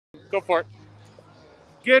Go for it.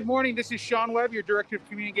 Good morning. This is Sean Webb, your Director of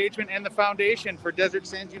Community Engagement and the Foundation for Desert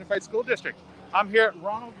Sands Unified School District. I'm here at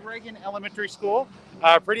Ronald Reagan Elementary School.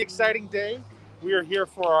 Pretty exciting day. We are here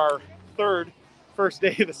for our first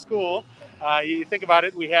day of the school. You think about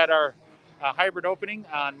it, we had our hybrid opening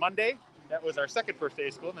on Monday. That was our second first day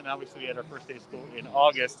of school, and then obviously we had our first day of school in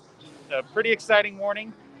August. Pretty exciting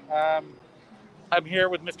morning. I'm here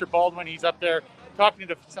with Mr. Baldwin. He's up there talking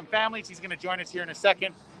to some families. He's going to join us here in a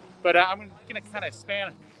second. But I'm going to kind of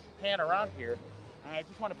pan around here. I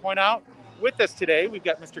just want to point out, with us today, we've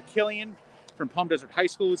got Mr. Killian from Palm Desert High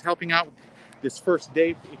School who's helping out with this first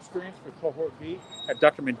day experience for Cohort B. Got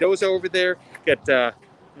Dr. Mendoza over there. Got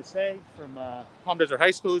Ms. A from Palm Desert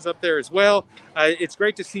High School who's up there as well. It's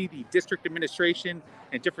great to see the district administration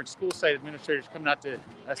and different school site administrators coming out to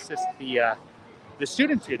assist the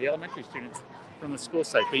students here, the elementary students from the school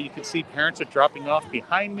site. But you can see parents are dropping off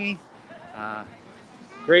behind me.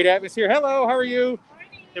 Great atmosphere. Hello, how are you?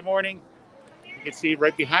 Good morning. You can see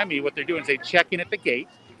right behind me what they're doing is they check in at the gate.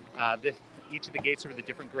 Each of the gates are for the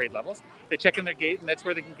different grade levels. They check in their gate, and that's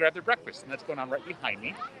where they can grab their breakfast, and that's going on right behind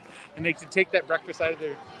me. And they can take that breakfast out of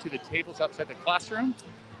there to the tables outside the classroom,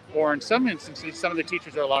 or in some instances, some of the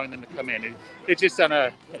teachers are allowing them to come in. It's just on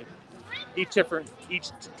each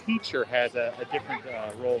teacher has a different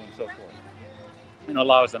role and so forth, and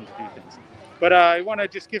allows them to do things. But I want to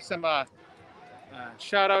just give some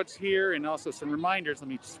shout outs here and also some reminders. Let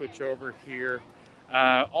me switch over here.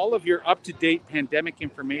 All of your up-to-date pandemic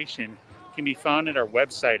information can be found at our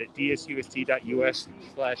website at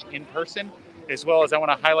dsust.us/in-person, as well as I want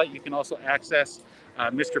to highlight you can also access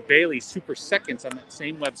Mr. Bailey's Super Seconds on that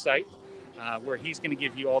same website, where he's going to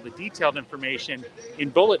give you all the detailed information in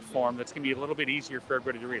bullet form that's going to be a little bit easier for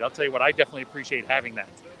everybody to read. I'll tell you what, I definitely appreciate having that.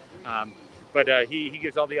 But he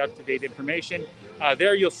gives all the up-to-date information.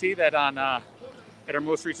 There you'll see that on at our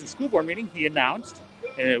most recent school board meeting, he announced,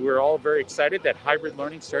 and we're all very excited, that hybrid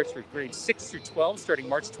learning starts for grades 6 through 12 starting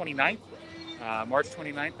March 29th. March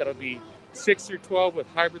 29th, that'll be 6 through 12 with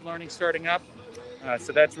hybrid learning starting up.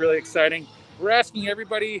 So that's really exciting. We're asking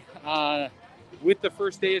everybody with the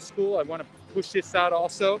first day of school, I want to push this out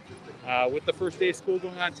also, with the first day of school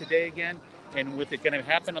going on today again, and with it going to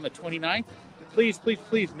happen on the 29th, please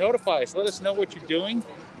notify us. Let us know what you're doing.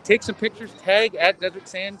 Take some pictures, tag at Desert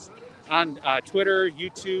Sands on Twitter,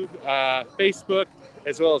 YouTube, Facebook,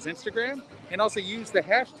 as well as Instagram, and also use the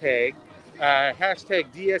hashtag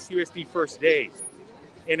DSUSD First Days.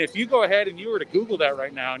 And if you go ahead and you were to Google that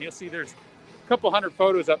right now, and you'll see there's a couple hundred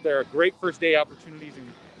photos up there of great first day opportunities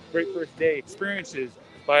and great first day experiences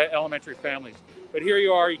by elementary families. But here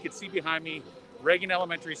you are, you can see behind me, Reagan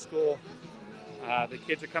Elementary School. The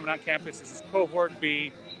kids are coming on campus. This is Cohort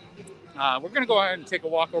B. We're going to go ahead and take a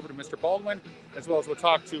walk over to Mr. Baldwin, as well as we'll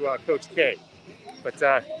talk to Coach K. But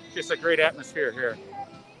just a great atmosphere here.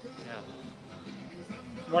 Yeah.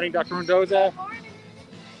 Good morning, Dr. Mendoza. So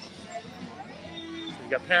we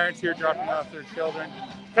got parents here dropping off their children.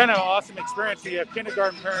 Kind of an awesome experience. We have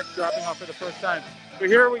kindergarten parents dropping off for the first time. But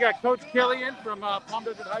here we got Coach Killian from Palm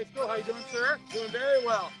Desert High School. How you doing, sir? Doing very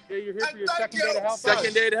well. Yeah, you're here for your second day to help out.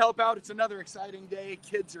 Second day to help out. It's another exciting day.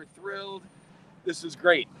 Kids are thrilled. This is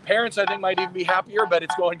great. Parents, I think, might even be happier, but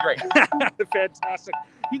it's going great. Fantastic.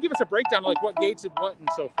 Can you give us a breakdown, like what gates and what and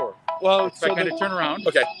so forth? Well, so kind of turn around.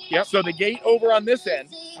 Okay. Yep. So the gate over on this end,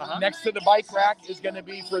 next to the bike rack, is going to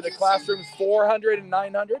be for the classrooms 400 and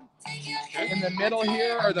 900. In the middle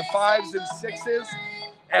here are the 5s and 6s.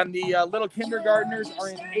 And the little kindergartners are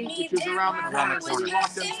in 8, which is around the corner. So we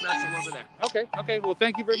walk them special over there. Okay. Well,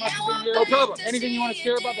 thank you very much for being here. No problem. Anything you want to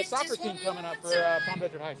share about the soccer team coming up for Palm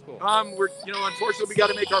Desert High School? Unfortunately, we got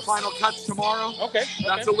to make our final cuts tomorrow. Okay.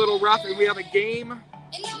 That's a little rough, and we have a game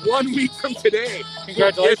 1 week from today.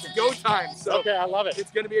 Congratulations. It's go time. So okay, I love it.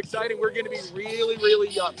 It's going to be exciting. We're going to be really, really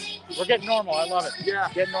young. We're getting normal. I love it. Yeah.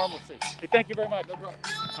 Getting normalcy. Hey, thank you very much. No problem.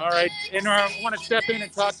 All right. And I want to step in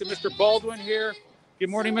and talk to Mr. Baldwin here. Good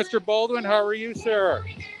morning, Mr. Baldwin. How are you, sir?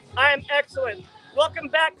 I'm excellent. Welcome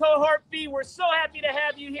back, Cohort B. We're so happy to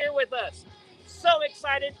have you here with us. So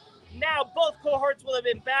excited. Now both cohorts will have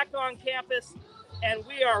been back on campus, and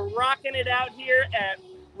we are rocking it out here at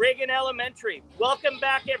Reagan Elementary. Welcome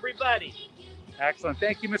back, everybody. Excellent.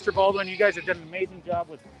 Thank you, Mr. Baldwin. You guys have done an amazing job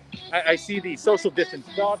with, I see the social distance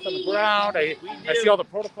dogs on the ground. I see all the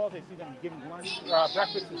protocols. I see them giving lunch,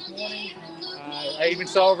 breakfast this morning. I even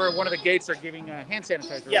saw over one of the gates they're giving hand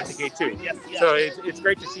sanitizer at the gate too. Yes. So it's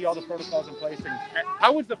great to see all the protocols in place. And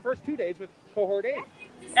how was the first 2 days with Cohort A?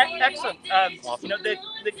 Excellent. Awesome.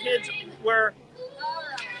 The kids were,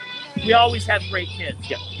 we always have great kids.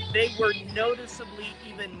 Yeah. They were noticeably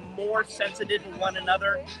even more sensitive to one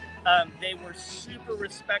another. They were super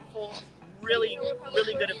respectful, really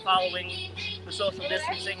good at following the social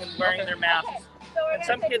distancing and wearing their masks. And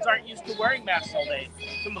some kids aren't used to wearing masks all day.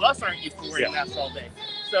 Some of us aren't used to wearing masks all day.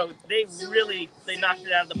 So they knocked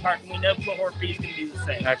it out of the park, and we know Cohort B is going to do the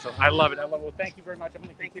same. Excellent. I love it. Well, thank you very much. I'm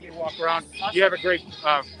going to continue to walk around. Awesome. You have a great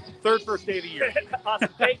first day of the year. Awesome.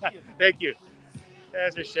 Thank you. Thank you.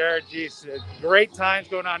 As we shared, geez, great times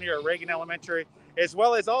going on here at Reagan Elementary, as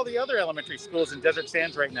well as all the other elementary schools in Desert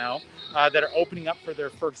Sands right now that are opening up for their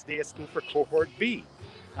first day of school for Cohort B.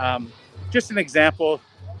 Just an example,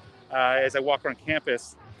 as I walk around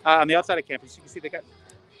campus, on the outside of campus, you can see they got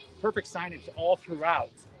perfect signage all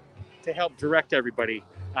throughout to help direct everybody,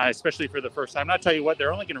 especially for the first time. And I'll tell you what,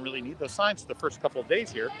 they're only going to really need those signs for the first couple of days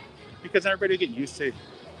here, because everybody will get used to,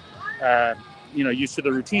 used to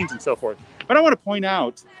the routines and so forth. But I want to point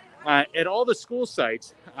out, at all the school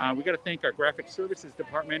sites, we got to thank our graphic services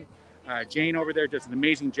department. Jane over there does an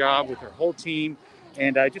amazing job with her whole team.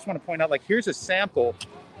 And I just want to point out, like, here's a sample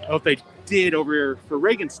of what they did over here for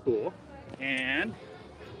Reagan School. And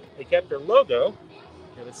they kept their logo.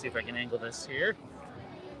 Here, let's see if I can angle this here.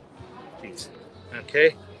 Jeez.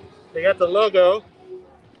 Okay. They got the logo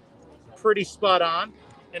pretty spot on.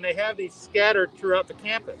 And they have these scattered throughout the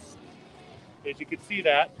campus. As you can see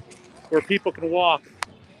that, where people can walk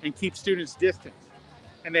and keep students distant.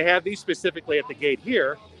 And they have these specifically at the gate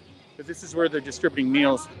here, because this is where they're distributing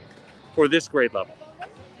meals for this grade level.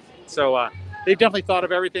 So they've definitely thought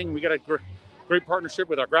of everything. We got a great partnership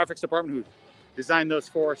with our graphics department who designed those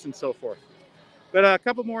for us and so forth. But a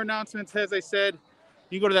couple more announcements. As I said,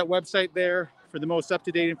 you go to that website there for the most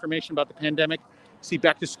up-to-date information about the pandemic. See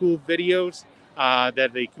back-to-school videos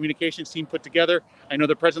that the communications team put together. I know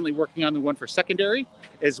they're presently working on the one for secondary,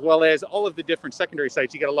 as well as all of the different secondary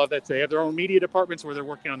sites. You got to love that. They have their own media departments where they're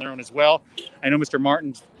working on their own as well. I know Mr.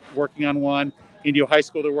 Martin's working on one. Indio High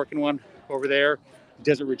School, they're working on one over there.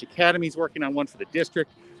 Desert Ridge Academy is working on one for the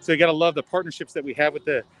district. So you got to love the partnerships that we have with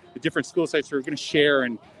the different school sites who are going to share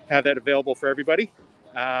and have that available for everybody.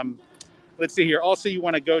 Let's see here. Also, you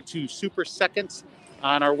want to go to Super Seconds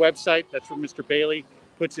on our website. That's where Mr. Bailey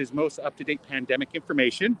puts his most up-to-date pandemic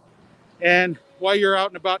information. And while you're out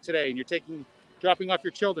and about today and you're dropping off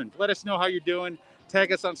your children, let us know how you're doing.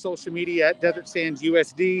 Tag us on social media at Desert Sands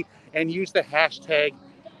USD and use the hashtag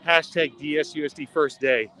DSUSD First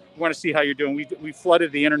Day. We want to see how you're doing. We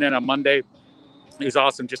flooded the internet on Monday. It was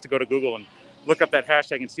awesome just to go to Google and look up that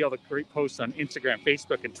hashtag and see all the great posts on Instagram,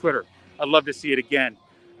 Facebook, and Twitter. I'd love to see it again.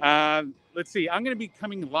 Let's see. I'm going to be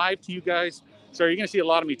coming live to you guys. So you're going to see a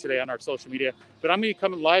lot of me today on our social media, but I'm going to be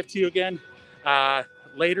coming live to you again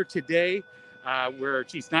later today.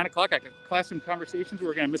 It's 9 o'clock. I got Classroom Conversations.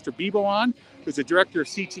 We're going to have Mr. Bebo on, who's the director of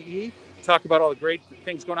CTE, talk about all the great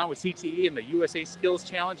things going on with CTE and the USA Skills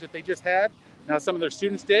Challenge that they just had. Now some of their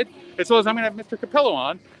students did, as well as I'm going to have Mr. Capello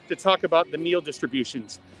on to talk about the meal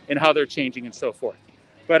distributions and how they're changing and so forth.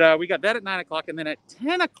 But we got that at 9 o'clock. And then at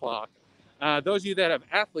 10 o'clock, those of you that have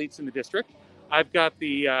athletes in the district, I've got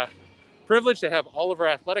the privilege to have all of our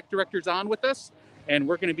athletic directors on with us. And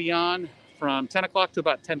we're going to be on from 10 o'clock to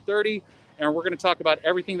about 10:30. And we're going to talk about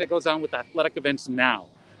everything that goes on with athletic events now.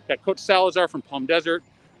 Got Coach Salazar from Palm Desert,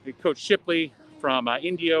 Coach Shipley from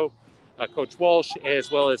Indio, Coach Walsh,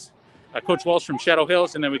 as well as Coach Walsh from Shadow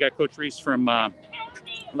Hills. And then we got Coach Reese from La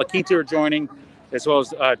Quinta joining, as well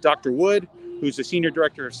as Dr. Wood, who's the Senior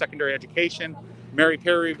Director of Secondary Education. Mary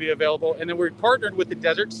Perry will be available. And then we're partnered with the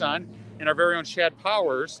Desert Sun, and our very own Shad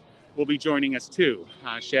Powers will be joining us too.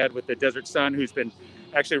 Shad with the Desert Sun, who's been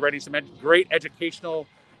actually writing some great educational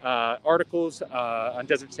articles on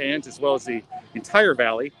Desert Sands, as well as the entire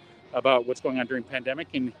valley, about what's going on during pandemic.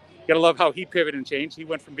 And you gotta love how he pivoted and changed. He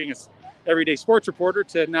went from being an everyday sports reporter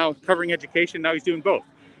to now covering education. Now he's doing both.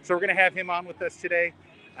 So we're gonna have him on with us today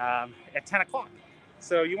at 10 o'clock.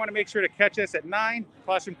 So you wanna make sure to catch us at 9,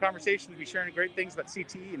 Classroom Conversations. We'll be sharing great things about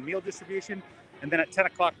CTE and meal distribution. And then at 10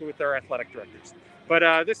 o'clock with our athletic directors.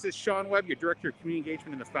 But this is Sean Webb, your Director of Community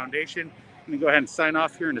Engagement in the Foundation. I'm gonna go ahead and sign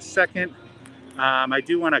off here in a second. I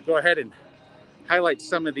do wanna go ahead and highlight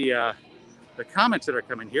some of the comments that are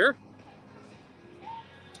coming here.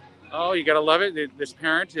 Oh, you gotta love it. This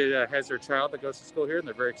parent has their child that goes to school here, and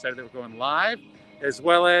they're very excited that we're going live, as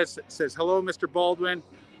well as says, hello, Mr. Baldwin,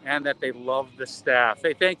 and that they love the staff.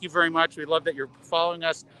 Hey, thank you very much. We love that you're following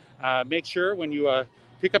us. Make sure when you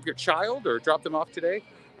pick up your child or drop them off today,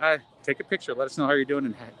 take a picture. Let us know how you're doing,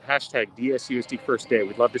 and hashtag DSUSD First Day.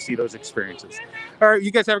 We'd love to see those experiences. All right,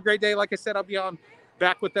 you guys have a great day. Like I said, I'll be on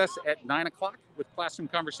back with us at 9 o'clock with Classroom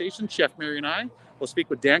Conversations. Chef Mary and I will speak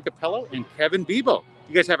with Dan Capello and Kevin Bebo.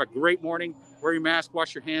 You guys have a great morning. Wear your mask,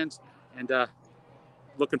 wash your hands, and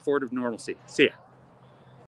looking forward to normalcy. See ya.